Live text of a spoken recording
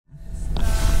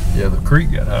Yeah, the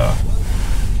creek got high.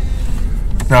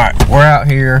 Alright, we're out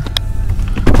here.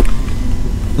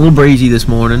 A little breezy this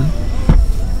morning.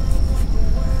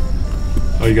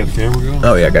 Oh, you got the camera going?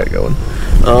 Oh yeah, I got it going.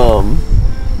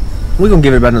 We're gonna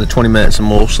give it about another 20 minutes and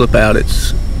we'll slip out.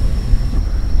 It's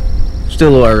still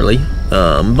a little early,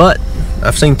 but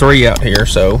I've seen 3 out here.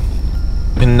 So,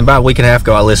 in about a week and a half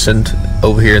ago, I listened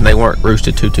over here and they weren't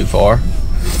roosted too far.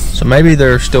 So maybe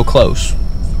they're still close.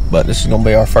 But this is gonna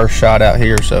be our first shot out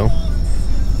here. So,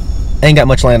 ain't got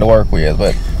much land to work with,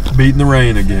 but beating the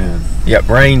rain again. Yep,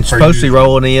 rain's supposed to be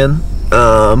rolling in,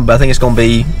 but I think it's gonna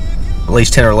be at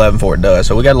least 10 or 11 before it does.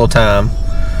 So we got a little time.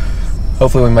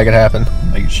 Hopefully we can make it happen.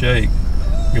 Make it shake.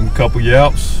 Give them a couple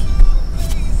yelps.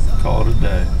 Call it a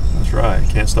day. That's right.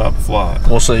 Can't stop the fly.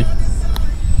 We'll see.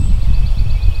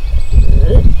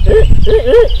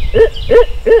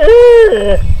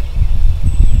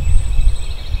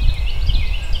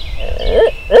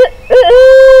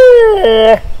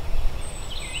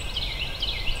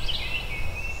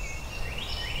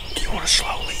 Do you want to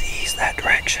slowly ease that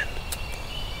direction?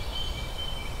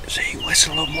 So you can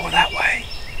listen a little more that way.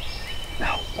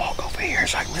 Now walk over here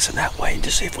so I can listen that way and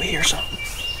just see if we hear something.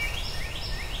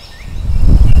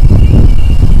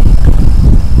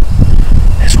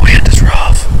 This wind is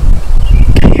rough.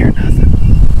 Can't hear nothing.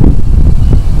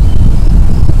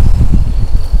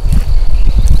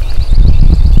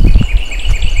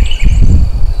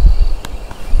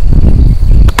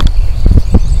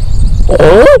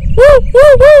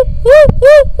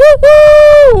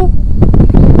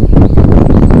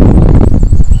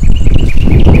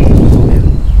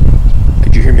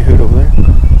 Could you hear me hoot over there?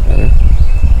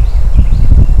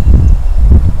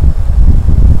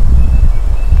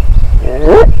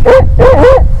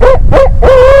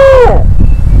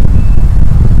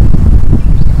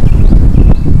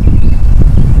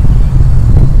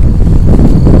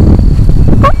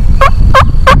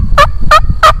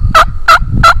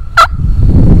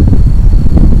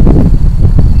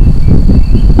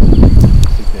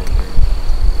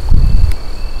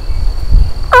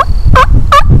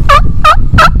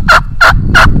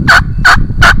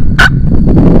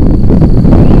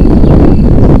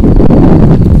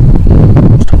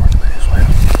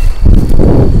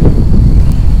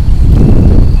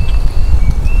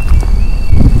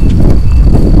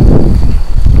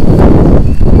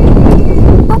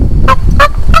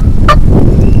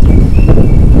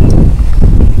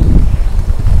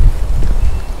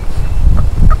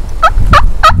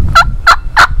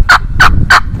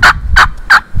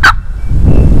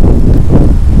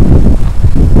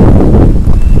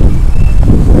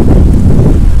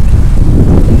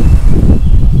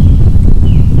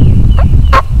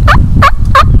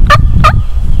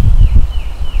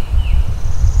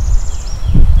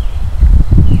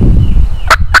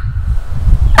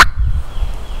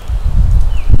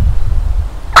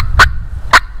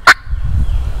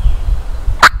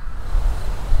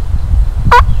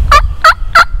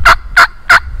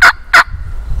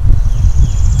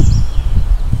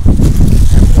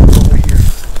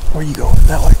 Where you going?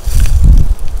 That way.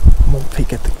 I'm gonna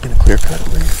peek at in a clear cut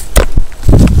over here.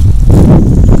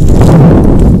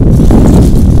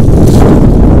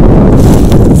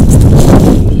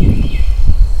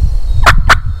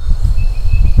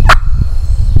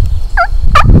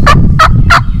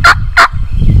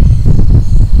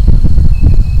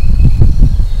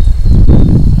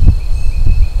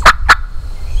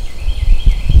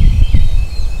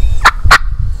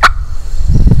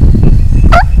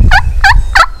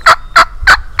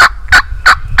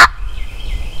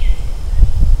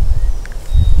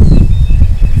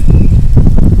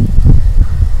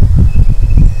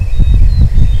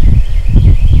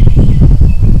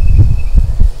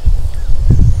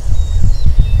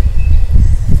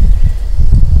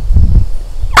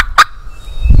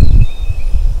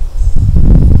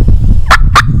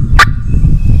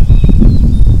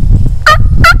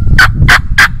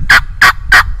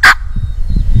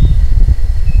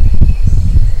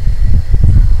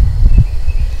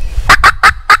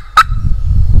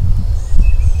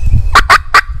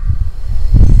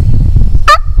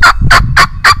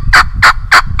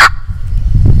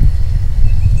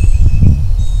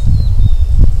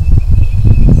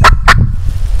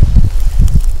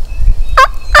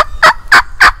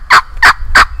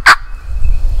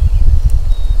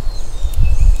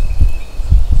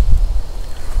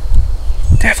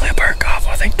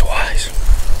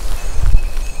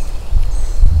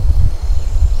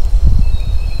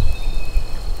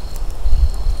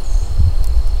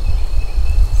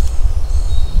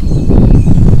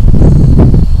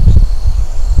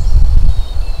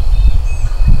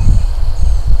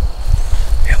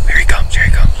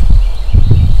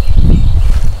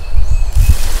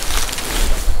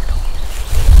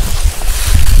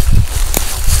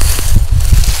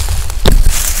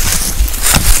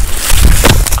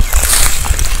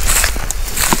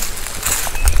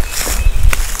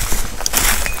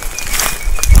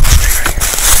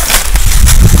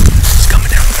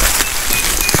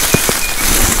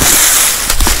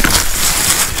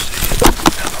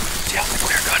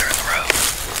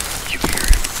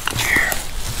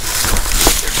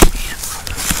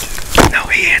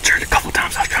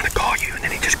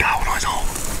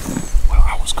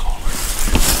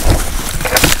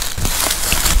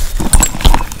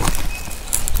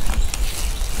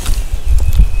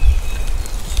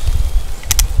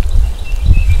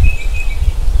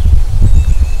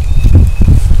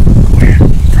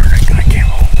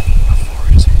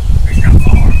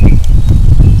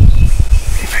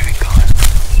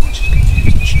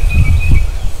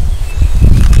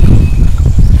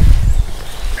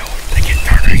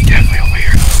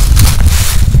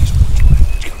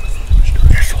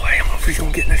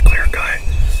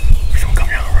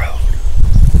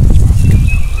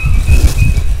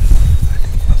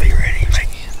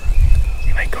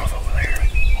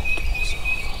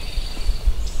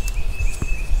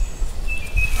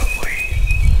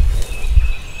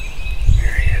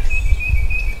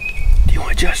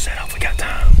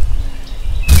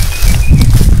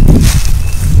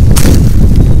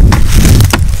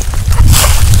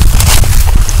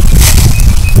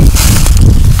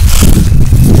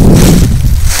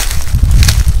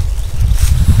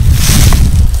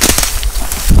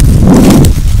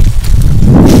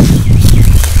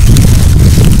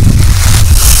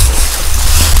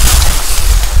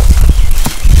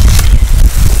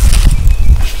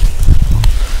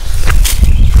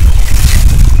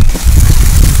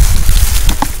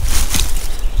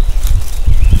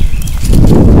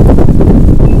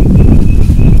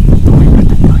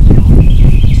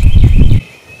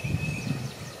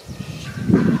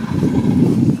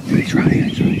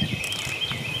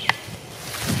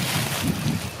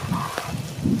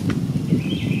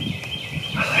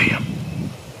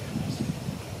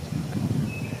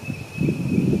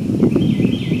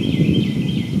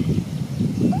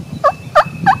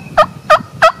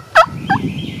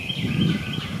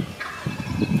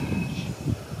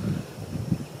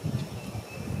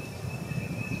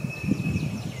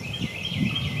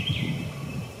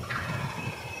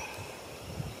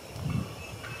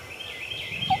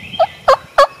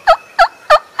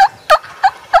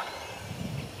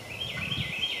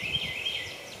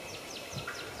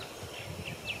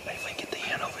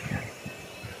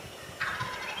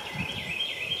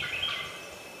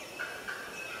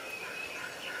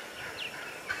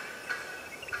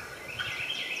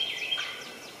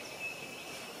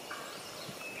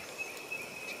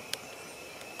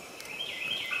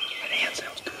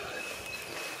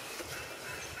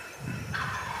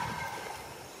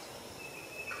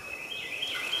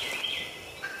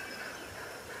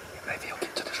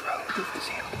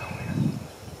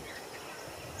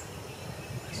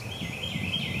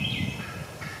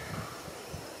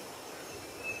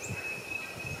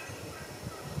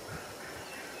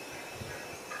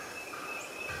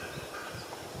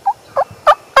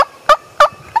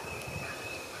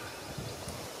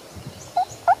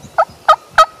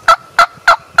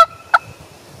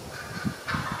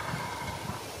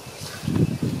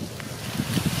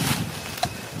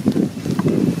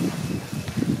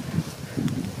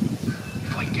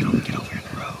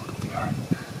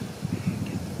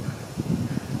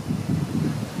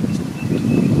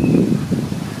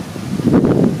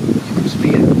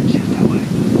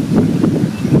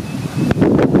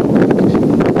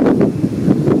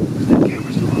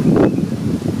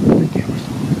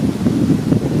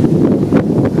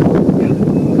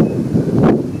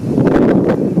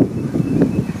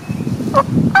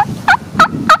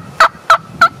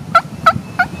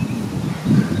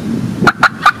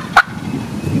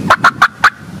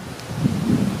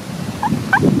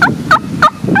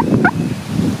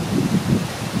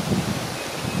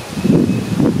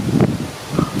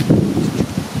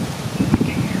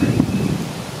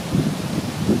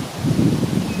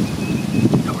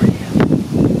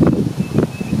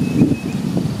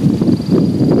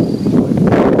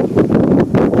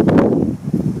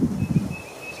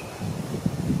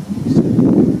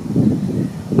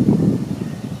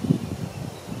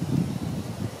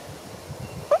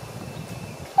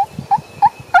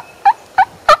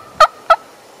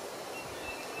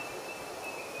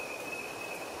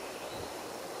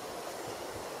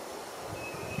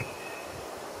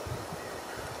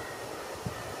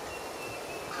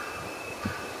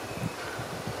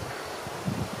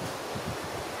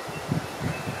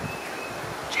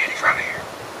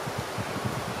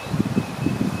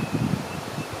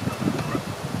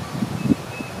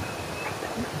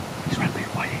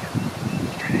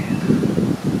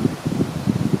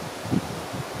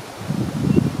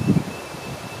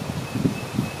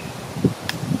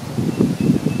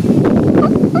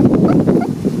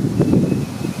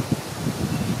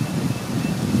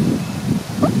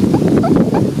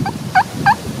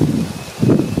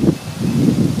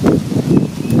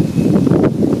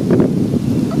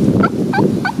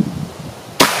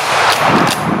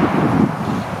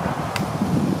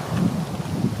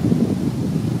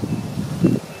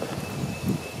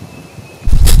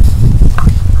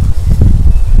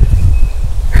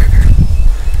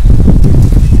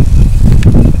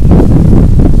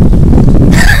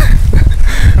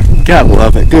 Gotta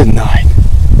love it. Good night.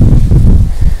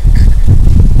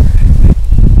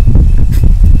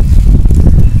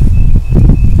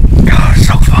 God, it's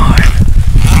so fun.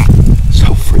 So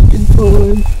freaking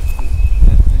fun.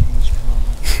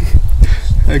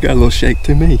 I got a little shake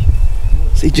to me.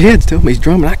 See, Jed's telling me he's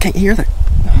drumming. I can't hear that.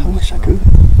 I wish I could.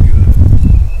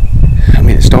 I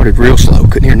mean, it started real slow.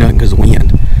 Couldn't hear nothing because of the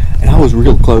wind. And I was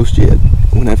real close, Jed.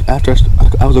 After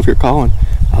I was over here calling,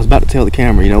 I was about to tell the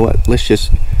camera, you know what? Let's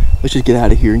just get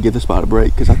out of here and give the spot a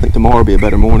break, because I think tomorrow will be a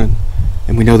better morning.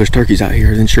 And we know there's turkeys out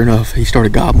here. Then sure enough, he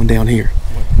started gobbling down here.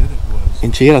 What did it was?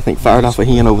 And Jed, I think, fired off a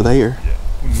hen over there. Yeah.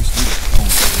 When we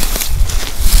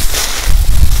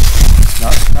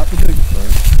not the biggest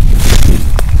bird.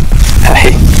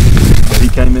 Hey. But he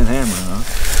came in hammering, huh?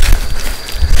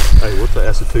 Hey,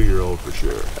 that's a 2-year-old for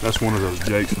sure. That's one of those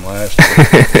jakes from last year.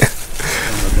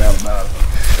 No doubt about it.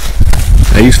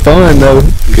 He's fun though.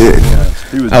 Good.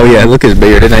 Oh yeah, look at his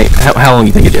beard. It ain't. How long do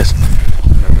you think it is?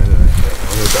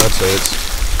 I'd say it's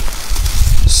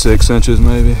 6 inches,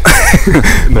 maybe.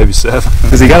 Maybe 7.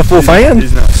 Has he got a full fan?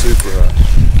 He's not super.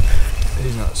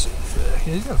 He's not super thick.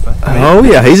 He's got a fan. Oh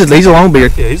yeah, he's a long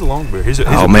beard. Yeah, he's a long beard. He's a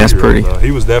man, that's pretty.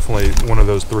 He was definitely one of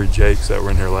those 3 jakes that were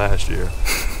in here last year.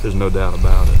 There's no doubt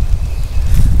about it.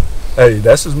 Hey,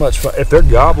 that's as much fun. If they're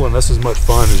gobbling, that's as much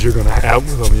fun as you're going to have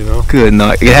with them, you know? Good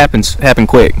night. It happened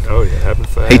quick. Oh, yeah, it happened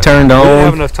fast. He turned on. We didn't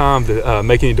have enough time to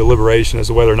make any deliberation as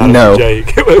to whether or not it was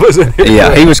Jake. It wasn't.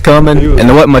 Yeah, he was coming, and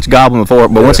there wasn't much gobbling before,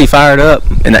 but once he fired up,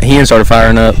 and that hen started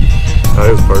firing up. Oh,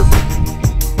 it was perfect.